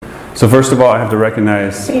So first of all, I have to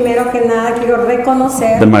recognize Primero que nada quiero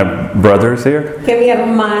reconocer that my brother is here. que mi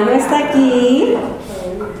hermano está aquí.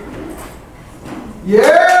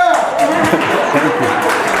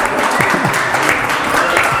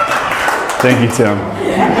 Thank you, Tim.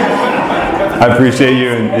 I appreciate you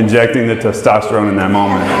injecting the testosterone in that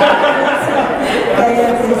moment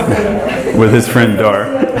with his friend Dar.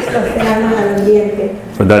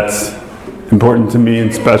 But that's important to me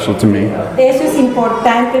and special to me. Eso es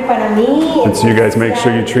importante para mí. And so you guys make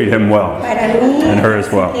sure you treat him well. Para mí. And her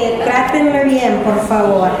as well. Trátenme bien, por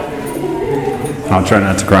favor. I'll try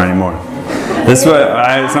not to cry anymore. This way,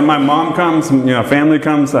 when my mom comes, family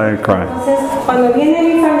comes, I cry. Entonces, cuando viene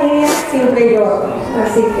mi familia, siempre lloro.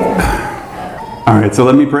 Así que. All right, so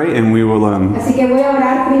let me pray, and we will Así que voy a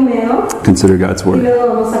orar primero. Consider God's Y word. luego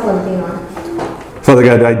vamos a continuar. Father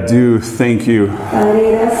God, I do thank you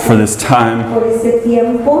Padre, gracias for this time. por este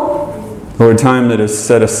tiempo. Lord, time that is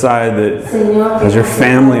set aside that Señor, as your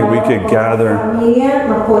family we could gather familia,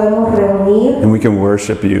 nos podemos reunir and we can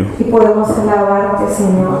worship you. y podemos alabarte,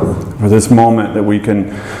 Señor. For this moment that we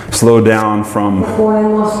can slow down from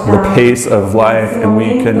Podemos the pace of life and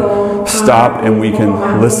we can stop and we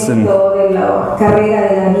can listen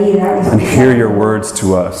and hear your words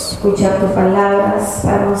to us. Escuchar tus palabras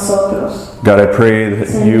para nosotros. God, I pray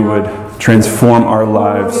that you would transform our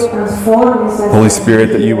lives. Holy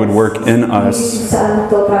Spirit, that you would work in us,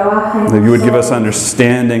 that you would give us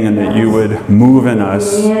understanding and that you would move in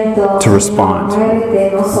us to respond.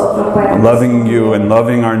 Loving you and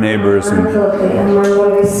loving our neighbors and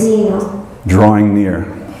drawing near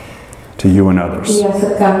to you and others.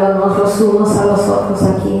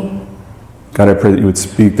 God, I pray that you would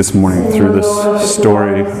speak this morning through this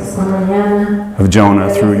story of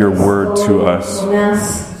Jonah, through your word to us,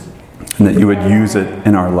 and that you would use it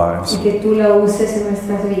in our lives. We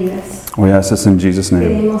ask this in Jesus'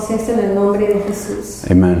 name.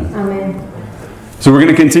 Amen. Amen. So we're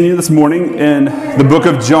going to continue this morning in the book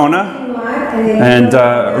of Jonah. And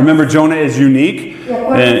remember, Jonah is unique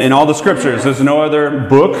in all the scriptures. There's no other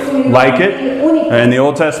book like it in the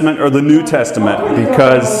Old Testament or the New Testament,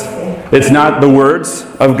 because it's not the words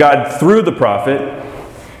of God through the prophet,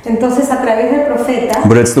 Entonces, a través del profeta,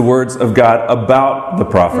 but it's the words of God about the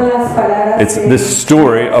prophet. It's this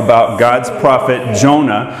story about God's prophet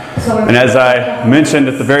Jonah. And as I mentioned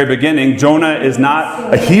at the very beginning, Jonah is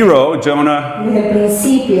not a hero. Jonah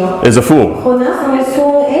is a fool.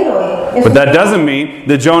 But that doesn't mean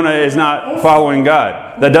that Jonah is not following God.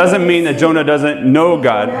 That doesn't mean that Jonah doesn't know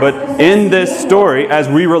God. But in this story, as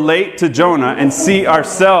we relate to Jonah and see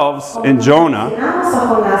ourselves in Jonah,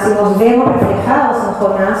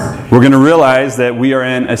 we're going to realize that we are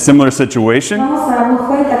in a similar situation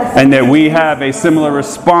and that we have a similar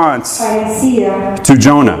response to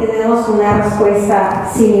Jonah.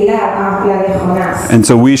 And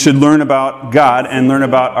so we should learn about God and learn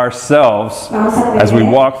about ourselves as we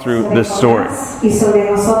walk through this story.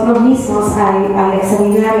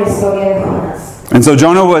 And so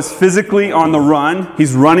Jonah was physically on the run.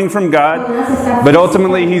 He's running from God, but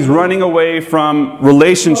ultimately he's running away from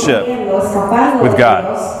relationship with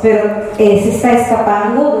God.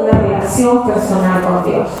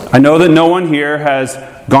 I know that no one here has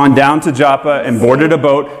gone down to Joppa and boarded a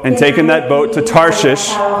boat and taken that boat to Tarshish.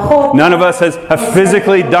 None of us have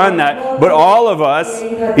physically done that, but all of us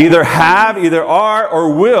either have, either are,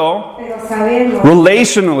 or will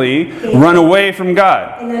relationally run away from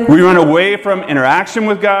God. We run away from interaction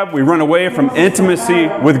with God. We run away from intimacy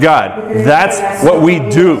with God. That's what we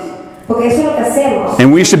do.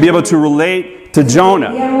 And we should be able to relate to Jonah.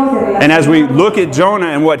 And as we look at Jonah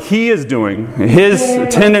and what he is doing, his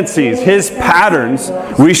tendencies, his patterns,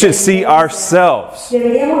 we should see ourselves. And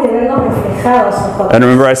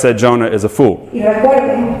remember, I said Jonah is a fool.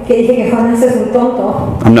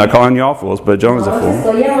 I'm not calling you all fools, but Jonah's a fool.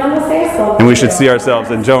 And we should see ourselves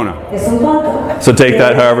in Jonah. So take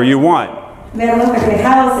that however you want.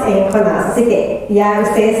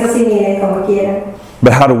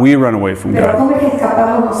 But how do we run away from God?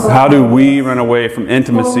 How do we run away from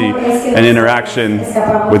intimacy and interaction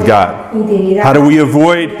with God? How do we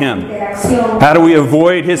avoid Him? How do we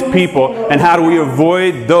avoid His people? And how do we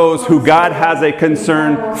avoid those who God has a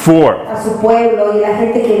concern for?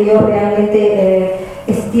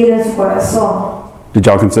 Did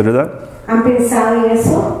y'all consider that?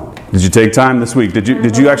 Did you take time this week?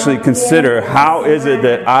 Did you actually consider how is it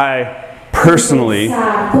that I personally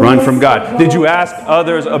run from God? Did you ask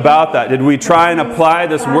others about that? Did we try and apply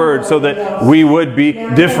this word so that we would be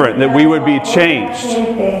different, that we would be changed?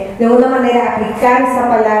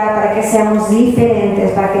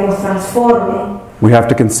 we have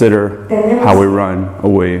to consider how we run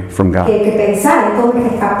away from God. que pensar en cómo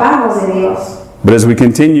que escapamos de Dios. But as we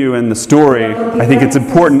continue in the story, I think it's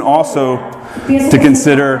important also to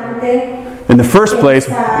consider, in the first place,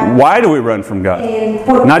 why do we run from God?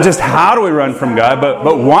 Not just how do we run from God,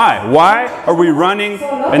 but why? Why are we running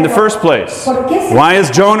in the first place? Why is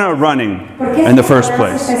Jonah running in the first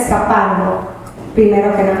place?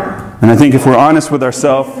 And I think if we're honest with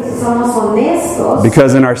ourselves,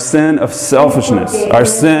 because in our sin of selfishness, our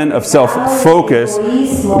sin of self-focus,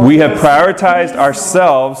 we have prioritized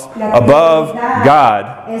ourselves above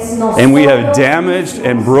God, and we have damaged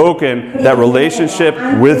and broken that relationship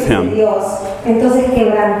with Him.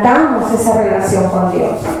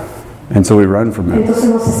 And so we run from Him.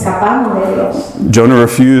 Jonah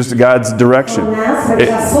refused God's direction.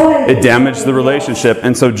 It damaged the relationship.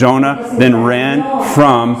 And so Jonah then ran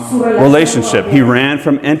from relationship. He ran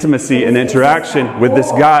from intimacy and interaction with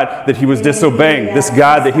this God that he was disobeying. This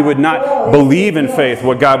God that he would not believe in faith,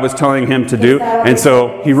 what God was telling him to do. And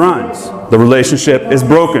so he runs. The relationship is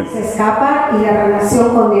broken.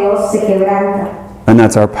 And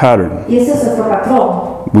that's our pattern.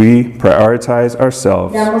 We prioritize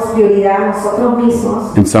ourselves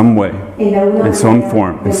in some way, in some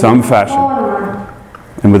form, in some fashion.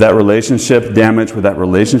 And with that relationship damaged, with that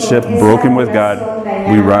relationship broken with God,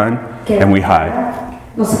 we run and we hide.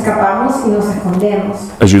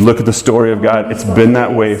 As you look at the story of God, it's been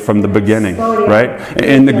that way from the beginning, right?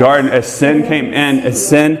 In the garden, as sin came in, as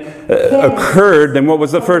sin occurred, then what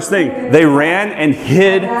was the first thing? They ran and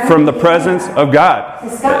hid from the presence of God.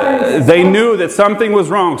 They knew that something was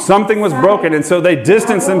wrong, something was broken, and so they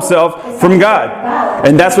distanced themselves from God.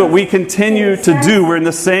 And that's what we continue to do. We're in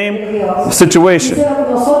the same situation.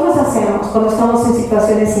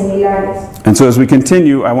 And so as we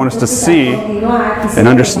continue, I want us to see and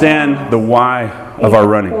understand the why of our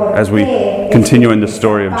running as we continue in the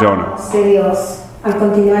story of Jonah. I'm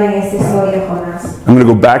going to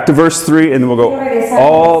go back to verse 3 and then we'll go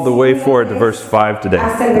all the way forward to verse 5 today.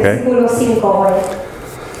 Okay?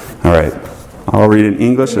 All right. I'll read in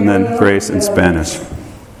English and then Grace in Spanish.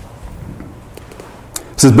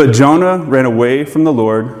 It says, "But Jonah ran away from the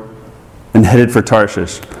Lord and headed for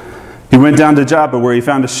Tarshish. He went down to Joppa where he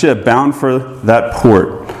found a ship bound for that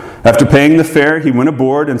port. After paying the fare, he went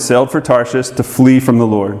aboard and sailed for Tarshish to flee from the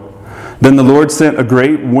Lord. Then the Lord sent a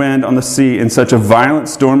great wind on the sea, and such a violent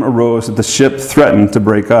storm arose that the ship threatened to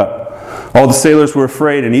break up. All the sailors were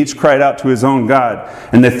afraid, and each cried out to his own God,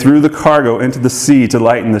 and they threw the cargo into the sea to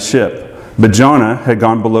lighten the ship. But Jonah had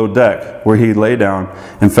gone below deck, where he lay down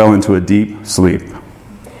and fell into a deep sleep."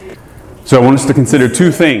 So I want us to consider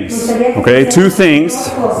two things, okay? Two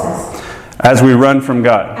things as we run from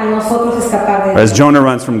God. As Jonah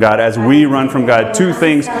runs from God, as we run from God, two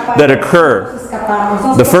things that occur.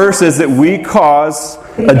 The first is that we cause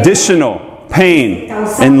additional pain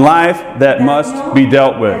in life that must be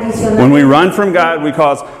dealt with. When we run from God, we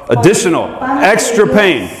cause additional, extra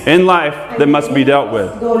pain in life that must be dealt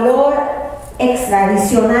with.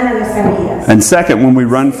 And second, when we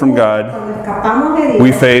run from God,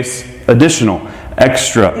 we face additional,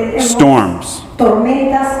 extra storms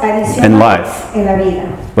in life.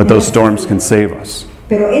 But those storms can save us.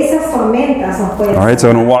 Alright, so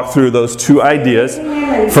I'm going to walk through those two ideas.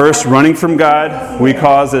 First, running from God, we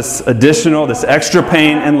cause this additional, this extra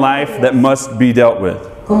pain in life that must be dealt with.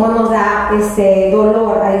 So I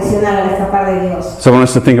want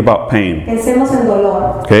us to think about pain.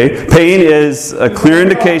 Okay? Pain is a clear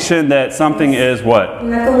indication that something is what?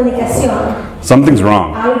 Something's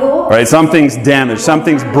wrong. Right? Something's damaged.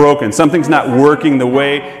 Something's broken. Something's not working the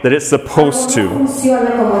way that it's supposed to.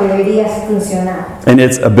 And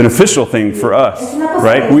it's a beneficial thing for us.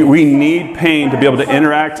 Right? We need pain to be able to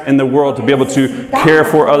interact in the world, to be able to care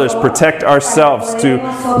for others, protect ourselves, to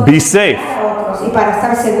be safe.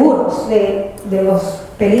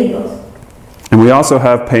 And we also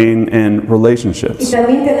have pain in relationships.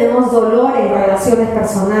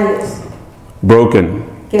 Broken,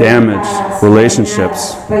 damaged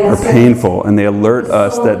relationships are painful, and they alert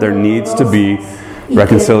us that there needs to be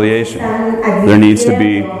reconciliation. There needs to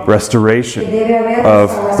be restoration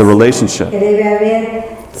of the relationship.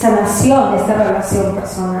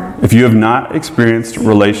 If you have not experienced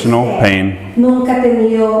relational pain,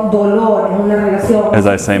 as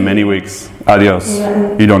I say many weeks, adios,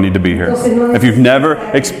 you don't need to be here. If you've never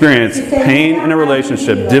experienced pain in a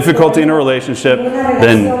relationship, difficulty in a relationship,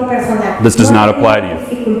 then this does not apply to you.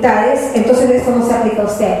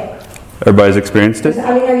 Everybody's experienced it?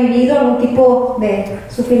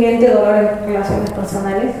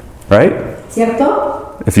 Right?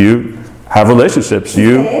 If you have relationships,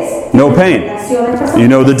 you know pain. You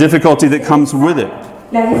know the difficulty that comes with it.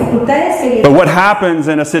 But what happens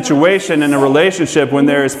in a situation, in a relationship, when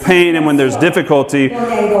there is pain and when there's difficulty,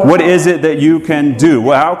 what is it that you can do?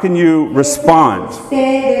 Well, how can you respond?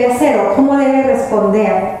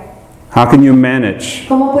 How can you manage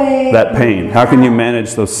that pain? How can you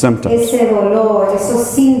manage those symptoms?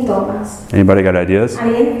 Anybody got ideas?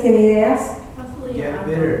 Get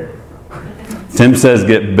bitter. Tim says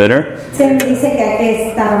get bitter. Tim dice que hay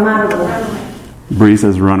que estar amargo. Bree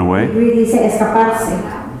says run away. Bree dice escaparse.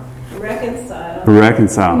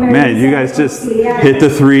 Reconcile. Man, you guys just hit the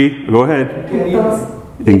 3. Go ahead.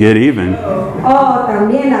 And get even. Oh,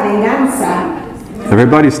 también la venganza.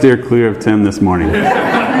 Everybody steer clear of Tim this morning.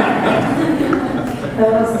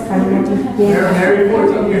 Todos están aquí. They're married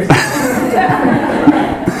 14 years.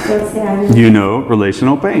 You know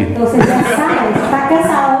relational pain. Entonces ya sabe, está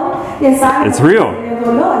casado, ya sabe. It's real.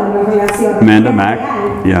 Amanda Mack.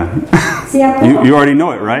 Yeah. You already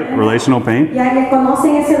know it, right? Relational pain? Ya le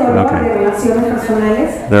conocen ese dolor de relaciones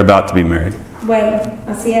personales. They're about to be married. Bueno,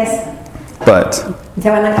 así es. But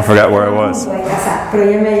I forgot where I was.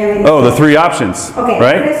 Oh, the 3 options. Okay,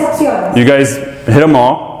 right? 3 opciones. You guys hit them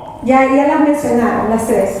all. Ya las mencionaron, las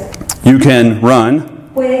 3. You can run.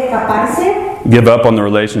 Puede escaparse. Give up on the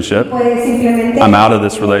relationship. I'm out of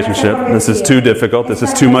this relationship. This is too difficult. This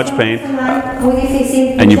is too much pain.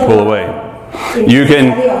 And you pull away. You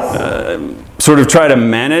can sort of try to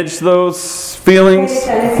manage those feelings,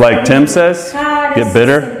 like Tim says. Get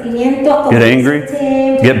bitter, get angry,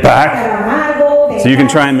 get back. So you can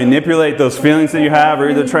try and manipulate those feelings that you have, or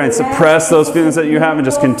either try and suppress those feelings that you have and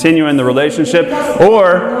just continue in the relationship.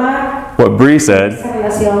 Or what Bree said.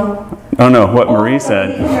 Oh no, what Marie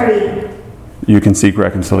said. You can seek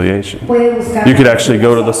reconciliation. You could actually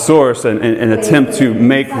go to the source and attempt to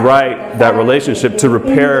make right that relationship, to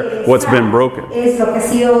repair what's been broken.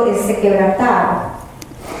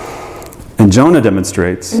 And Jonah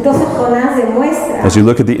demonstrates, as you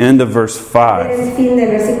look at the end of verse 5,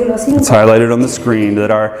 it's highlighted on the screen, that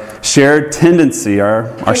our shared tendency,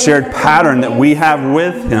 our shared pattern that we have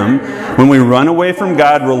with Him, when we run away from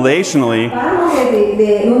God relationally,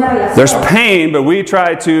 there's pain, but we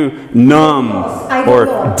try to numb or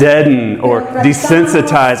deaden or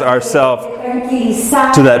desensitize ourselves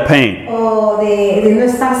to that pain.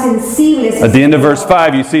 At the end of verse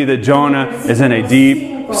 5, you see that Jonah is in a deep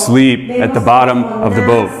sleep at the bottom of the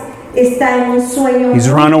boat. He's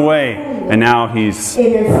run away, and now he's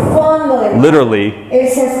literally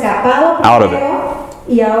out of it.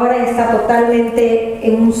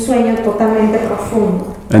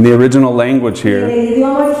 And the original language here,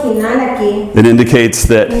 it indicates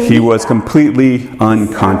that he was completely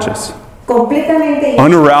unconscious.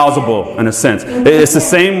 Unarousable, in a sense. It's the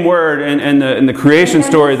same word in the creation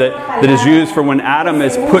story that is used for when Adam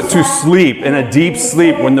is put to sleep, in a deep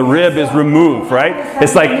sleep, when the rib is removed, right?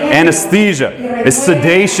 It's like anesthesia. It's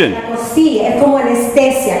sedation.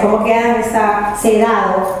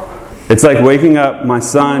 It's like waking up my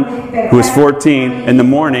son, who is 14, in the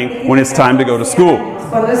morning when it's time to go to school.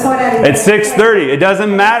 At 6:30, it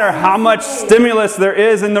doesn't matter how much stimulus there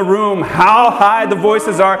is in the room, how high the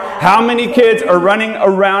voices are, how many kids are running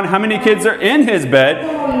around, how many kids are in his bed,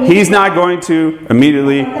 he's not going to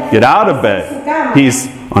immediately get out of bed. He's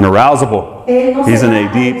unarousable. He's in a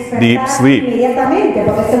deep, deep sleep.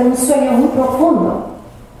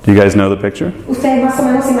 Do you guys know the picture?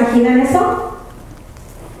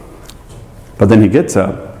 But then he gets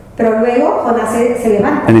up.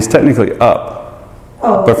 And he's technically up.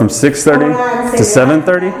 But from 6:30 to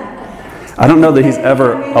 7:30, I don't know that he's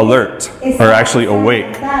ever alert or actually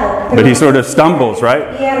awake. But he sort of stumbles,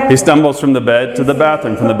 right? He stumbles from the bed to the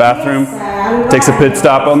bathroom. From the bathroom, takes a pit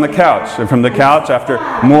stop on the couch. And from the couch, after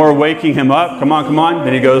more waking him up, come on,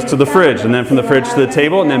 then he goes to the fridge. And then from the fridge to the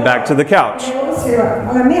table, and then back to the couch.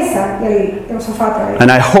 And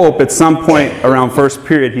I hope at some point around first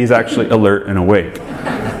period, he's actually alert and awake.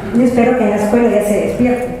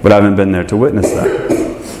 But I haven't been there to witness that.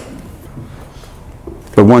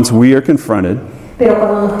 But once we are confronted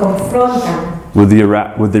with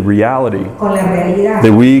the reality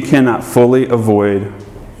that we cannot fully avoid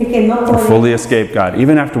or fully escape God,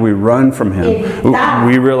 even after we run from Him,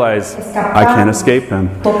 we realize I can't escape Him.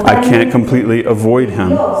 I can't completely avoid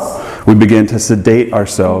Him. We begin to sedate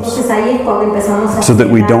ourselves so that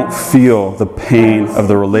we don't feel the pain of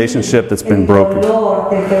the relationship that's been broken.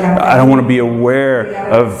 I don't want to be aware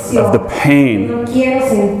of the pain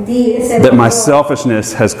that my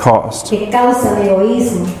selfishness has caused.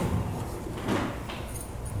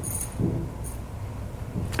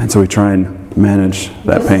 And so we try and manage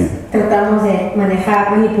that pain. Tratamos de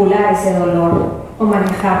manipular ese dolor o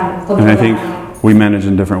manejarlo, And I think controlarlo. we manage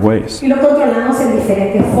in different ways. Y lo controlamos en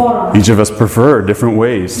diferentes formas. Each of us prefer different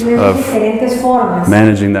ways Tenemos of diferentes formas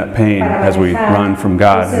managing that pain para as we manejar run from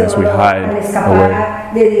God and ese as we dolor, hide al away.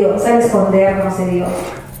 escapar de Dios, al escondernos de Dios.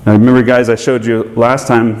 Now remember, guys, I showed you last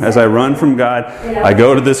time, as I run from God, I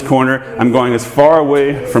go to this corner. I'm going as far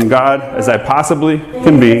away from God as I possibly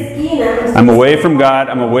can be. I'm away from God.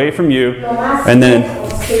 I'm away from you. And then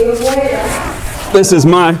this is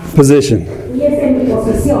my position. Y esta es mi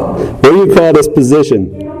posición. What do you call this position?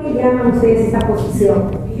 ¿Qué es lo que llaman ustedes esta posición?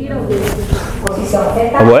 Posición A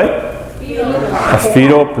fetal. what? A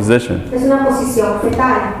fetal position. Es una posición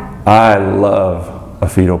fetal. I love a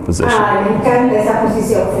fetal position. Me encanta esa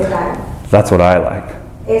posición fetal. That's what I like.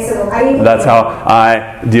 Eso, ahí, That's how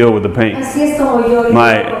I deal with the pain. así es como yo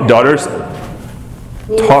My daughters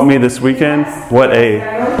taught me this weekend what a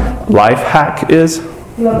life hack is.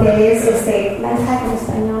 lo que es life hack en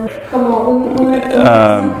español, como una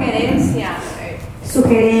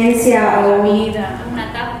sugerencia o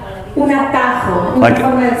un atajo, una Like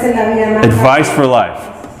forma de hacer la vida más Advice fácil. for life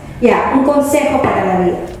Ya, un consejo para la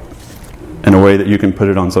vida. in a way that you can put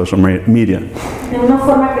it on social media. De una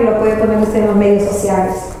forma que lo puede poner usted en los medios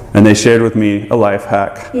sociales. And they shared with me a life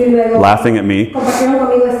hack, Y luego laughing at me. compartieron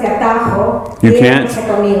conmigo este atajo. You y can't riéndose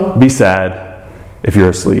conmigo. be sad if you're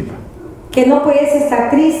asleep. Que no puedes estar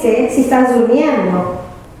triste si estás durmiendo.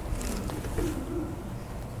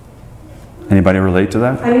 Anybody relate to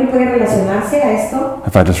that? ¿Alguien puede relacionarse a esto?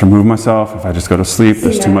 If I just remove myself, if I just go to sleep,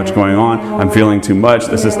 there's too much going on, I'm feeling too much,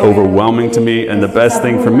 this is overwhelming to me, and the best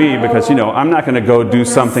thing for me, because I'm not going to go do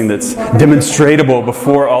something that's demonstrable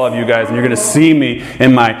before all of you guys, and you're going to see me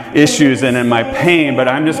in my issues and in my pain, but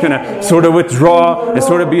I'm just going to sort of withdraw and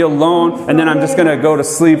sort of be alone, and then I'm just going to go to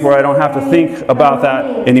sleep where I don't have to think about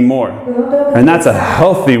that anymore. And that's a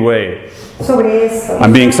healthy way. Sobre esto.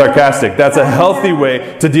 I'm being sarcastic. That's a healthy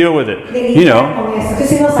way to deal with it.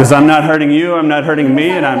 Because I'm not hurting you, I'm not hurting me,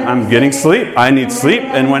 and I'm getting sleep. I need sleep.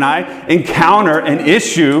 And when I encounter an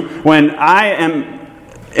issue, when I am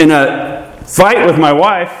in a fight with my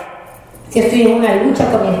wife, Si estoy en una lucha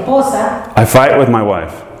con mi esposa, I fight with my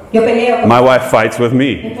wife. yo peleo con My wife fights with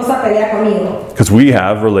mi me esposa, pelea conmigo. because we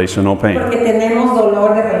have relational pain. Porque tenemos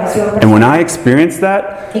dolor de relación And when personal. I experience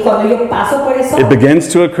that, Y cuando yo paso por eso, it begins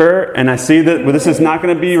to occur, and I see that this is not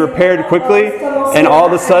going to be repaired quickly, and all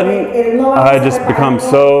of a sudden, I just become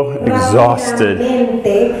so exhausted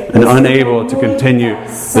and unable to continue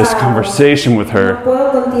this conversation with her,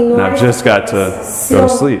 and I've just got to go to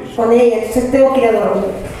sleep. Con ella, entonces tengo que ir a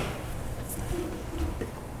dormir.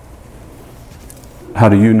 How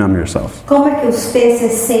do you numb yourself? ¿Cómo es que usted se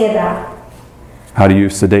seda? How do you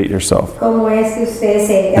sedate yourself ¿Cómo es que usted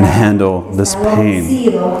se and handle this pain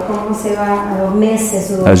adormecido? ¿Cómo se va a adormece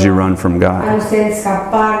su dolor? as you run from Al God? usted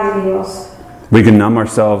escapar de Dios. We can numb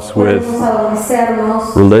ourselves with Podemos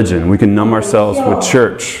adormecernos religion. We can numb ourselves with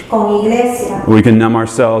church. con iglesia. We can numb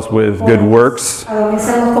ourselves with good works.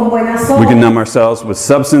 Adormecernos con buenas obras. We can numb ourselves with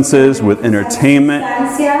substances, with entertainment.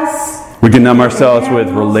 Sustancias, We can numb ourselves with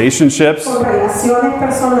relationships. con relaciones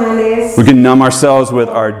personales. We can numb ourselves with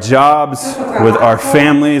our jobs, with our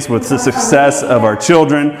families, with the success of our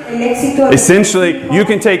children. El éxito de Essentially, you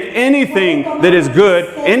can take anything that is good,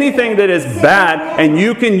 anything that is bad, and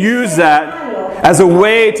you can use that as a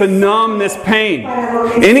way to numb this pain.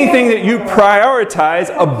 Anything that you prioritize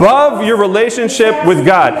above your relationship with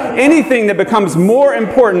God, anything that becomes more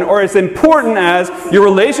important or as important as your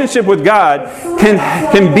relationship with God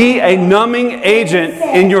can be a numbing agent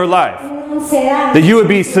in your life. That you would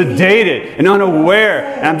be sedated and unaware,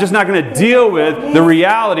 and I'm just not going to deal with the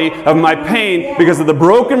reality of my pain because of the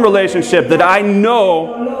broken relationship that I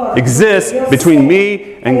know exists between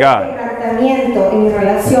me and God. tratamiento en mi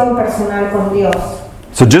relación personal con Dios.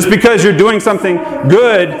 So just because you're doing something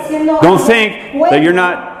good, don't think that you're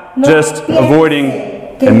not just avoiding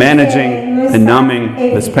and managing and numbing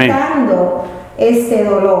this pain. Este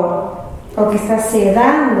dolor, o que está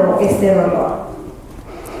sedando este dolor.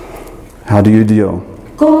 How do you deal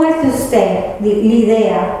 ¿Cómo es que usted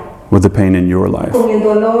lidia with the pain in your life? con el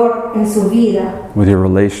dolor en su vida, With your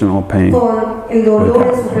relational pain? con el dolor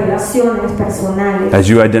en sus relaciones personales? As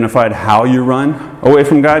you identified how you run away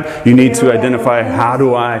from God, you need to identify how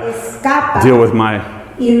do I Escapa deal with my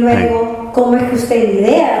y luego cómo es que usted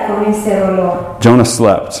lidia con este dolor. Jonah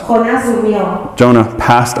slept. Jonás durmió. Jonah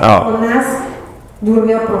passed out, Jonás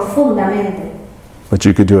durmió profundamente. but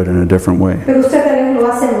you could do it in a different way. Pero usted tal vez lo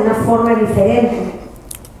hace de una forma diferente.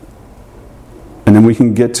 And then we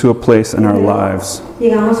can get to a place in our lives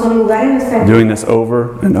Llegamos a un lugar en nuestra vida doing this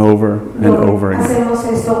over and over and over again,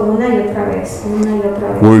 hacemos esto una y otra vez,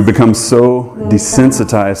 where we become so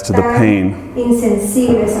desensitized to the pain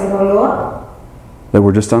insensibles al dolor that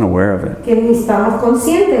we're just unaware of it. que ni estamos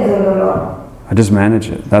conscientes del dolor. I just manage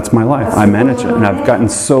it. That's my life. I manage it. And I've gotten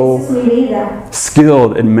so Esa es mi vida.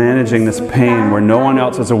 skilled in managing this pain where no one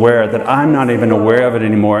else is aware that I'm not even aware of it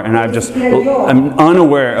anymore. And I'm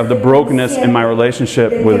unaware of the brokenness in my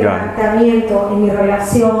relationship Del with God. quebrantamiento en mi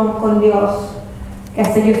relación con Dios, que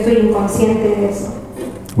hasta yo estoy inconsciente de eso.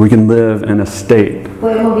 We can live in a state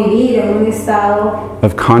Podemos vivir en un estado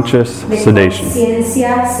of conscious de sedation,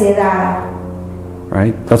 conciencia sedada.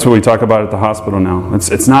 right? That's what we talk about at the hospital now.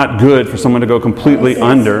 It's not good for someone to go completely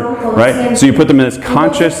under, right? So you put them in this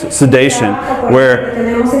conscious sedation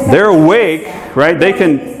where they're awake, right? They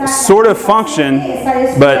can sort of function,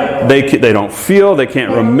 but they don't feel, they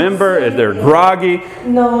can't remember, they're groggy,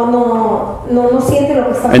 No siente lo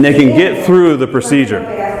que está and they can get sucediendo through the procedure.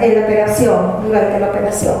 en la operación, durante la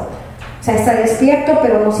operación. O sea, está despierto,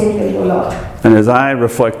 pero no siente el dolor. And as I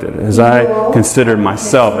reflected, as I considered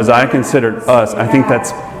myself, as I considered us, I think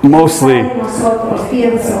that's mostly Nosotros,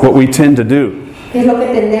 pienso, what we tend to do. es lo que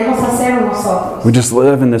tendemos a hacer nosotros. We just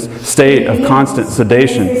live in this state of constant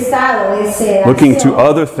sedation, Ese estado de sedación, looking to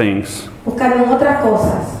other things buscando en otras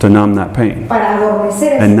cosas to numb that pain, para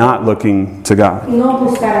adormecer and ese not looking to God. y no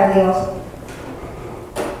buscar a Dios.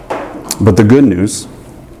 But the good news,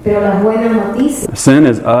 Pero las buenas noticias, sin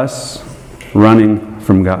is us running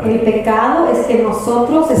from God. el pecado es que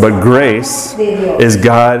nosotros But estamos grace de Dios. is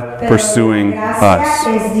God Pero pursuing la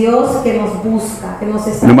gracia us. es Dios que nos busca, que nos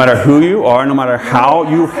está No matter who you are, no matter how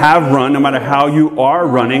you have run, no matter how you are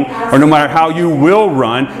running, or no matter how you will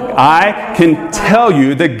run, I can tell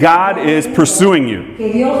you that God is pursuing you.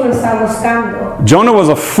 que Dios lo está buscando. Jonah was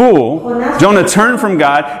a fool. Jonah turned from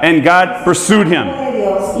God, and God pursued him. De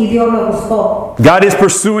Dios y Dios lo buscó. God is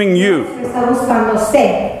pursuing you. Lo está buscando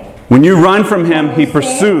usted. When you run from Him, He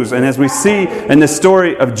pursues. And as we see in the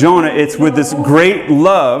story of Jonah, it's with this great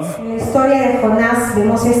love, En la historia de Jonás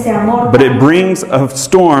vemos este amor. but it brings a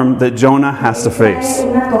storm that Jonah has to face.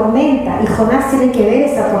 Una tormenta y Jonás tiene que ver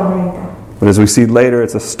esa tormenta. But as we see later,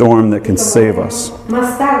 it's a storm that can save us.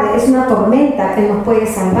 Más tarde es una tormenta que nos puede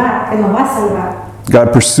salvar, que nos va a salvar.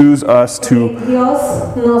 God pursues us to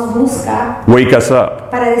Dios nos busca wake us up.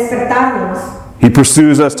 para despertarnos. He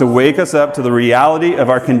pursues us to wake us up to the reality of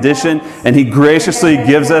our condition, and He graciously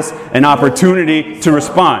gives us an opportunity to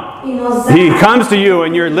respond. Y nos da, He comes to you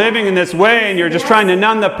and you're living in this way and you're just trying to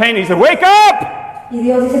numb the pain. He said, "Wake up! y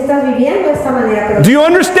Dios dice, estás viviendo de esta manera, pero Do you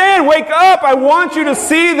understand? Wake up! I want you to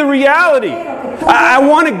see the reality. I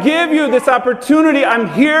want to give you this opportunity. I'm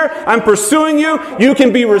here. I'm pursuing you. You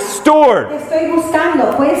can be restored." te estoy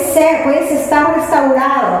buscando, puedes estar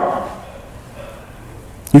restaurado.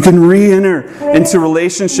 You can re-enter into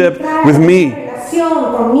relationship with me.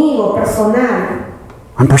 Relación conmigo, personal.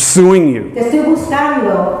 I'm pursuing you. Te estoy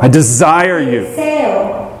buscando. I desire you.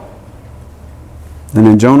 Deseo. And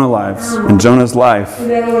in Jonah's life, Y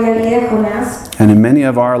luego en la vida de Jonás, and in many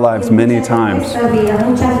of our lives, many en times, nuestras vidas,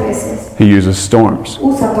 muchas veces, He uses storms.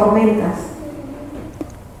 usa tormentas.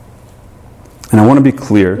 And I want to be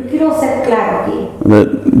clear Yo quiero ser claro aquí.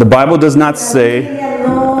 that the Bible does not La say Biblia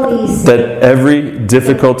no dice that every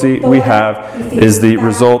difficulty we have is the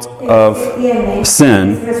result of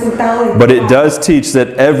sin, but it does teach that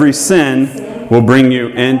every sin will bring you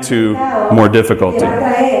into more difficulty.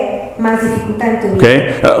 Más dificultad en tu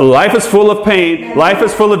vida. Okay? Life is full of pain, life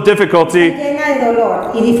is full of difficulty. Llena de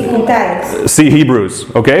dolor y dificultades. See Hebrews,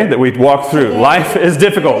 okay, that we walked through. Life is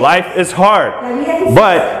difficult, life is hard.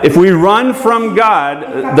 But if we run from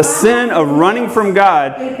God, the sin of running from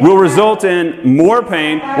God will result in more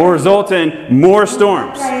pain, will result in more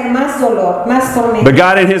storms. Traer más dolor, más tormenta. But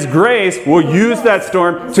God in His grace will use that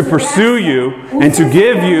storm to pursue you and to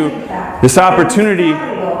give you this opportunity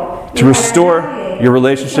to restore your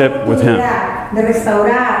relationship with Him. De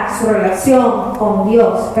restaurar su relación con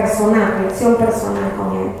Dios, relación personal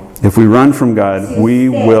con Él. If we run from God, we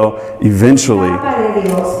will eventually Escapa de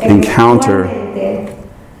Dios, encounter eventualmente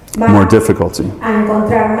va more difficulty. a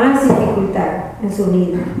encontrar más dificultad en su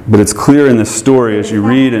vida. But it's clear in this story as you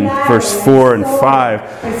read in verse 4 and 5,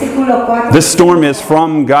 Versículo 4. this storm is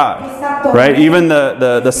from God. Right? Even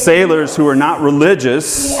the sailors who are not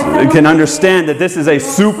religious can understand that this is a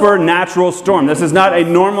supernatural storm. This is not a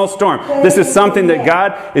normal storm. This is something that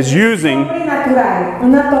God is using Sobrenatural,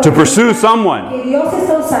 una to pursue someone. que Dios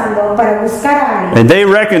está usando para buscar a alguien. And they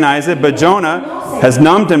recognize it, but Jonah has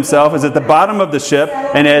numbed himself, is at the bottom of the ship,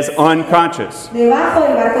 and is unconscious. Debajo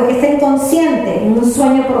del barco que está inconsciente, en un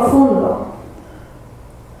sueño profundo.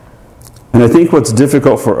 And I think what's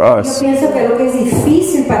difficult for Yo us pienso que lo que es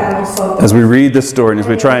difícil para nosotros as we read this story and as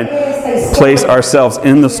we try and place ourselves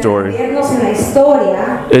in the story vernos en la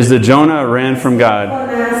historia, is that Jonah ran from God,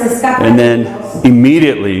 Jonás escapa and de then Dios.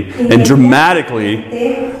 immediately and dramatically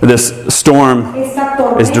this storm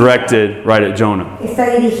Esta is tormenta directed right at Jonah.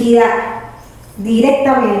 está dirigida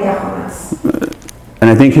directamente a Jonás. And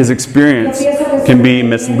I think his experience can be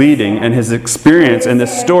misleading, and his experience in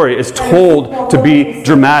this story is told to be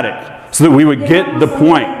dramatic so that we would get the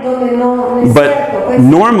point. Donde no es cierto, But pues,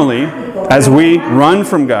 normally, as we run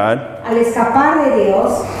from God, al escapar de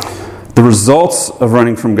Dios, the results of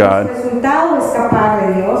running from el God resultado de escapar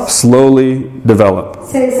de Dios slowly develop.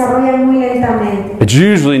 se desarrolla muy lentamente. It's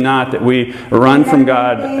usually not that we run from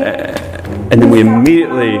God and then we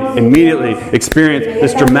immediately experience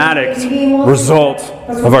this dramatic result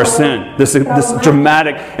of our sin, this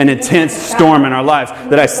dramatic and intense storm in our lives,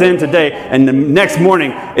 that I sin today and the next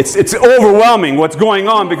morning it's overwhelming what's going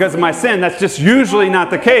on because of my sin. That's just usually not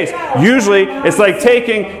the case. Usually it's like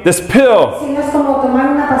taking this pill Si no es como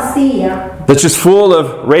tomar una pastilla, that's just full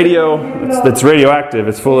of that's radioactive,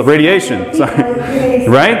 it's full of radiation, sorry,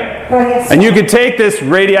 right? And you could take this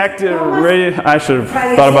I should have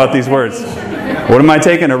thought about these words. What am I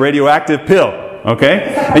taking? A radioactive pill,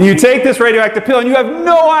 okay? And you take this radioactive pill and you have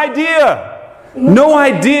no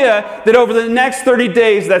idea that over the next 30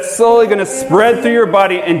 days that's slowly going to spread through your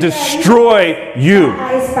body and destroy you.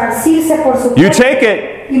 a esparcirse por su You cuerpo take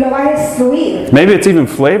it, y lo va a destruir. maybe it's even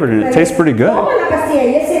flavored and it tastes pretty good. Toma la pastilla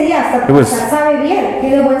y ese día hasta It was- sabe bien,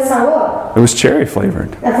 tiene buen sabor. It was cherry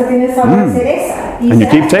flavored. Hasta tiene sabor a cereza. Y And you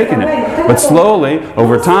dice, keep "Ah, taking está it. bueno, está But bueno". slowly,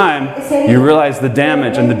 over time, you realize the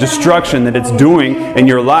damage and the destruction that it's doing in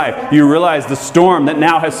your life. You realize the storm that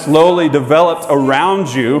now has slowly developed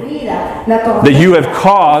around you La tormenta that you have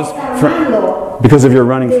caused armando because of your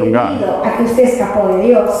running from God. debido a que usted escapó de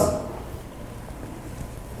Dios.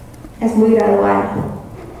 Es muy gradual.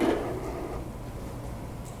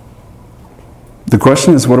 The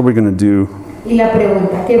question is, what are we going to do Y la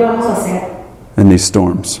pregunta, ¿qué vamos a hacer in these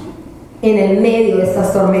storms? en el medio de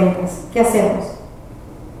estas tormentas? ¿Qué hacemos?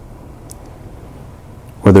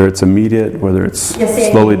 Whether it's immediate, whether it's Ya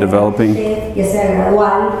sea slowly developing, inmediatamente, ya sea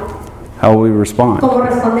gradual, how will we respond? ¿cómo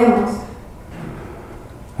respondemos?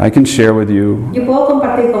 I can share with you Yo puedo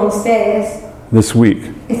compartir con ustedes this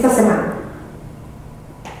week esta semana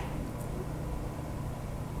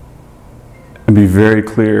and be very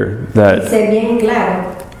clear y that ser bien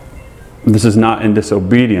claro this is not in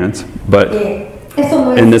disobedience, but que esto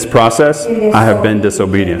no es in this process, en I have been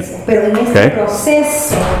disobedient. desobediencia, pero en este Okay?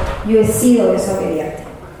 proceso yo he sido desobediente.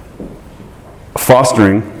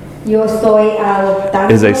 Fostering Yo estoy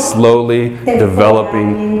adoptando is a slowly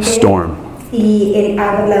developing temporalmente, storm. y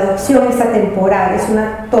la adopción está temporal, es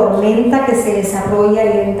una tormenta que se desarrolla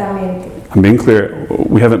lentamente. I'm being clear,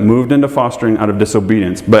 we haven't moved into fostering out of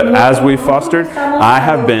disobedience, but as we fostered, I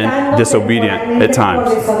have been disobedient at times.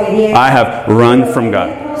 I have run from God.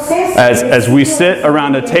 As we sit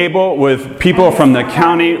around a table with people from the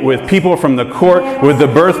county, with people from the court, with the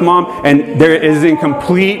birth mom, and there is in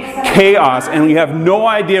complete chaos, and we have no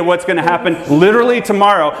idea what's going to happen literally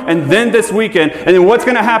tomorrow, and then this weekend, and then what's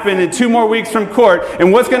going to happen in 2 more weeks from court,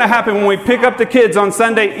 and what's going to happen when we pick up the kids on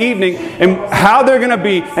Sunday evening, and how they're going to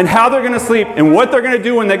be, and how they're going to sleep, and what they're going to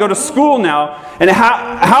do when they go to school now, and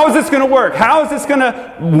how is this going to work? How is this going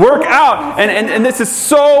to work out? And this is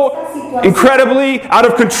so incredibly out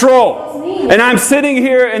of control. And I'm sitting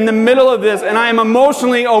here in the middle of this, and I am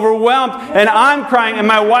emotionally overwhelmed, and I'm crying, and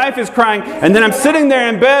my wife is crying, and then I'm sitting there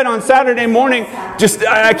in bed on Saturday morning,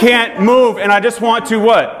 I can't move, and I just want to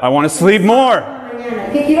what? I want to sleep more.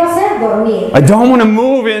 ¿Qué quiero hacer? Dormir. I don't want to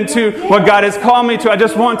move into what God has called me to. I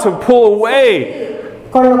just want to pull away.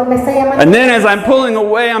 Con lo que me está llamando. And then as I'm pulling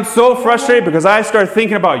away, I'm so frustrated because I start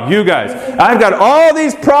thinking about you guys. I've got all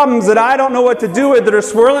these problems that I don't know what to do with that are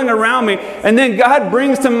swirling around me. And then God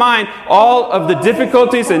brings to mind all of the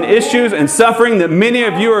difficulties and issues and suffering that many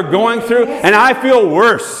of you are going through. And I feel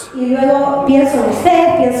worse. Y luego pienso en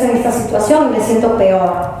usted, pienso en esta situación y me siento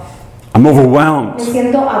peor. I'm Me overwhelmed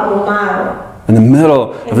siento abrumado. in the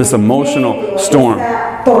middle of this En emotional medio de storm.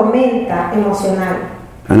 esta tormenta emocional.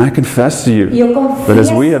 And I confess to you Yo confieso that as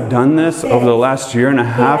we have done this over the last year and a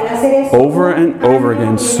half, over and over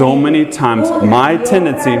again, so many times, my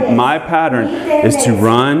tendency, my pattern is to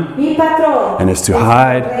run Mi patrón and is to es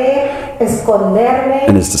hide correr, esconderme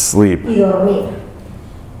and is to sleep y dormir.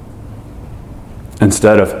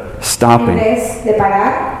 instead of En stopping vez de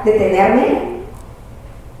parar, detenerme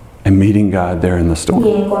and meeting God there in the storm. y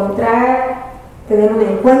encontrar tener un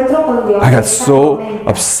encuentro con Dios. I got so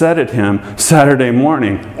upset at him Saturday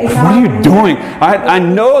morning. What are you doing? I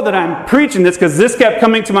know that I'm preaching this because this kept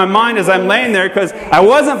coming to my mind as I'm laying there, because I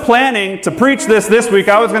wasn't planning to preach this week.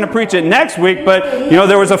 I was going to preach it next week, but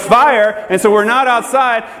there was a fire, and so we're not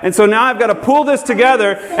outside, and so now I've got to pull this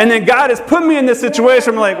together, and then God has put me in this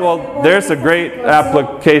situation. I'm like, well, there's a great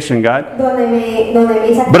application, God.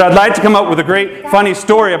 But I'd like to come up with a great funny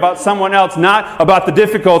story about someone else, not about the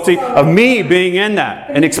difficulty of me being in that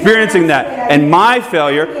and experiencing that and my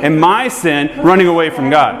failure and my sin running away from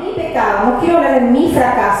God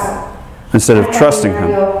instead of trusting Him,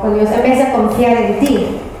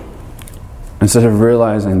 instead of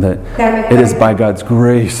realizing that it is by God's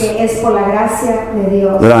grace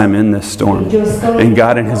that I'm in this storm, and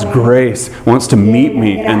God in His grace wants to meet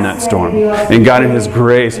me in that storm, and God in His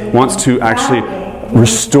grace wants to actually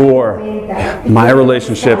restore my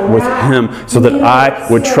relationship with Him so that I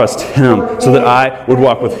would trust Him, so that I would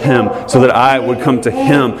walk with Him, so that I would come to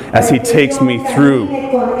Him as He takes me through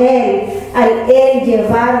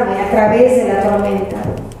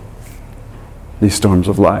these storms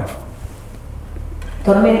of life.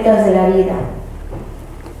 Tormentas de la vida.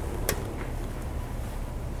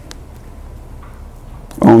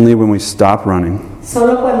 Only when we stop running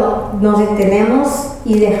Solo cuando nos detenemos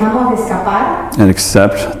y dejamos de escapar and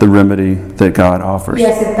accept the remedy that God offers, y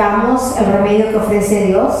aceptamos el remedio que ofrece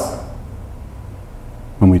Dios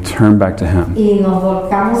when we turn back to Him, y nos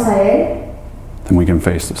volcamos a Él, then we can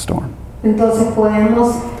face the storm. entonces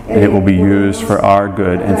podemos It will be used for our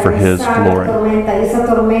good and for His glory.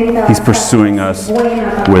 He's pursuing us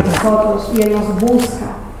with it.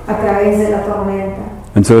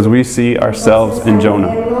 And so as we see ourselves in Jonah,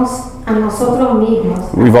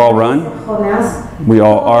 we've all run, we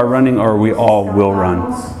all are running, or we all will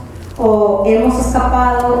run.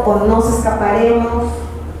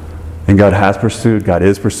 And God has pursued, God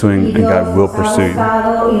is pursuing, and God will pursue.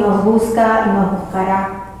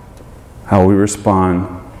 How we respond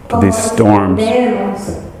to these storms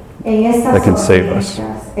that can save us.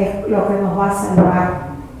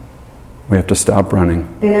 We have to stop running.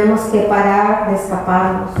 And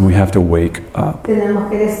we have to wake up. And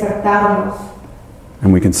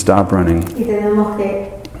we can stop running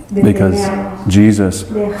because Jesus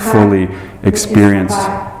fully experienced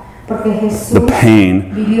the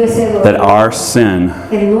pain that our sin,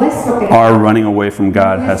 our running away from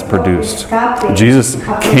God, has produced. Jesus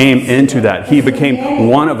came into that. He became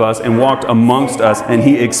one of us and walked amongst us, and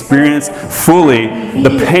He experienced fully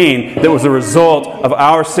the pain that was a result of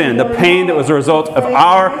our sin, the pain that was a result of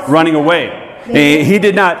our running away. He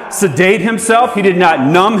did not sedate Himself, He did not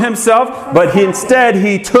numb Himself, but instead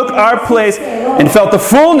He took our place and felt the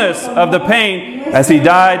fullness of the pain as He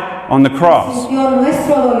died on the cross.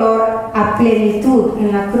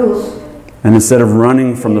 And instead of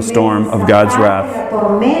running from the storm of God's wrath,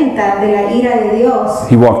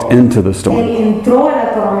 He walked into the storm.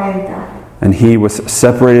 And He was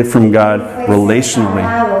separated from God relationally,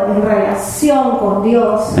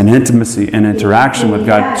 in intimacy and interaction with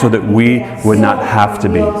God, so that we would not have to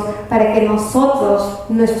be.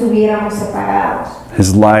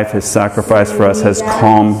 His life, His sacrifice for us has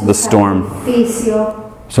calmed the storm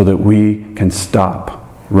so that we can stop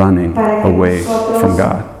running away from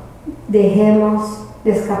God.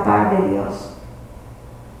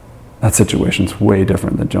 That situation's way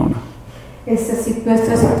different than Jonah.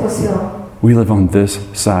 We live on this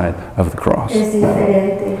side of the cross.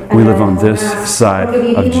 We live on this side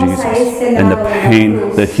of Jesus and the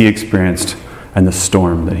pain that He experienced and the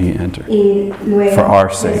storm that He entered for our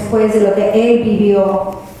sake.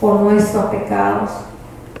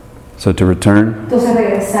 So to return,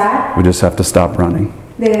 we just have to stop running.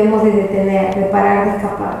 You don't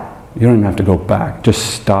even have to go back.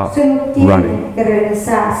 Just stop running.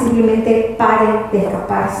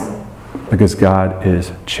 Because God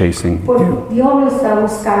is chasing you.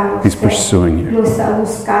 He's pursuing you.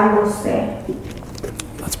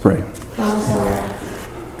 Let's pray.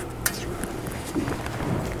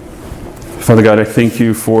 Father God, I thank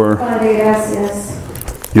You for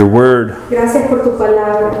Your word.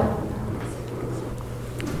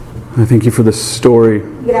 I thank You for the story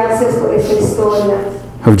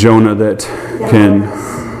of Jonah that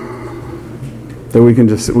we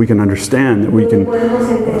can understand, that we can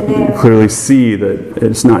clearly see that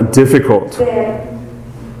it's not difficult,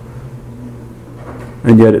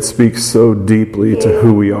 and yet it speaks so deeply to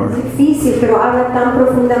who we are,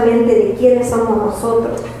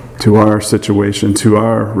 to our situation, to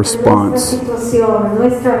our response.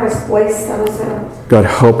 God,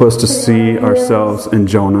 help us to see ourselves in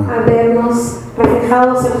Jonah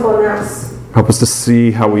Help us to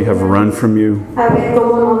see how we have run from you. A ver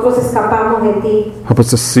cómo nosotros escapamos de ti. Help us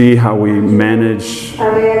to see how we manage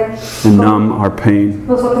A ver and numb our pain.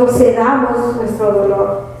 nosotros sedamos nuestro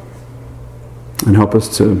dolor. And help us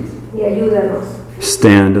to Y ayúdanos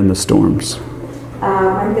stand in the storms.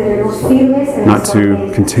 a mantenernos firmes en Not las to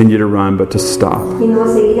tormentas. continue to run, but to stop. Y no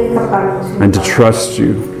seguir escapándonos. And to trust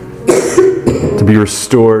you. To be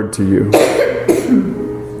restored to you.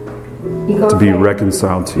 Y To be confiar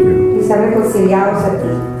reconciled to you. y ser reconciliados a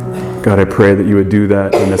ti. God, I pray that you would do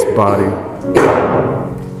that in this body.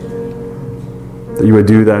 That you would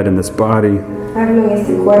do that in this body. Hazlo en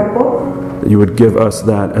este cuerpo. That you would give us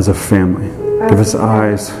that as a family. Give us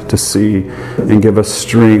eyes to see and give us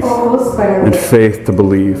strength Ojos para and ver faith to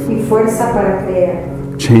believe. y fuerza para creer.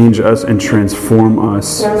 Change us and transform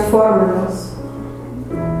us. Transfórmanos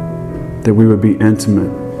That we would be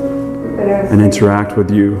intimate para and interact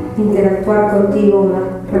with you. interactuar contigo, una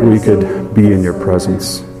That we relación could be in your personal,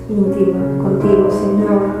 presence. íntima contigo,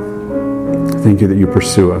 Señor. Thank you that you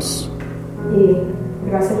pursue us. Y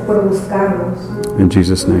gracias por buscarnos. In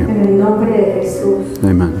Jesus' name, En el nombre de Jesús.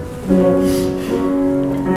 amen. Amén.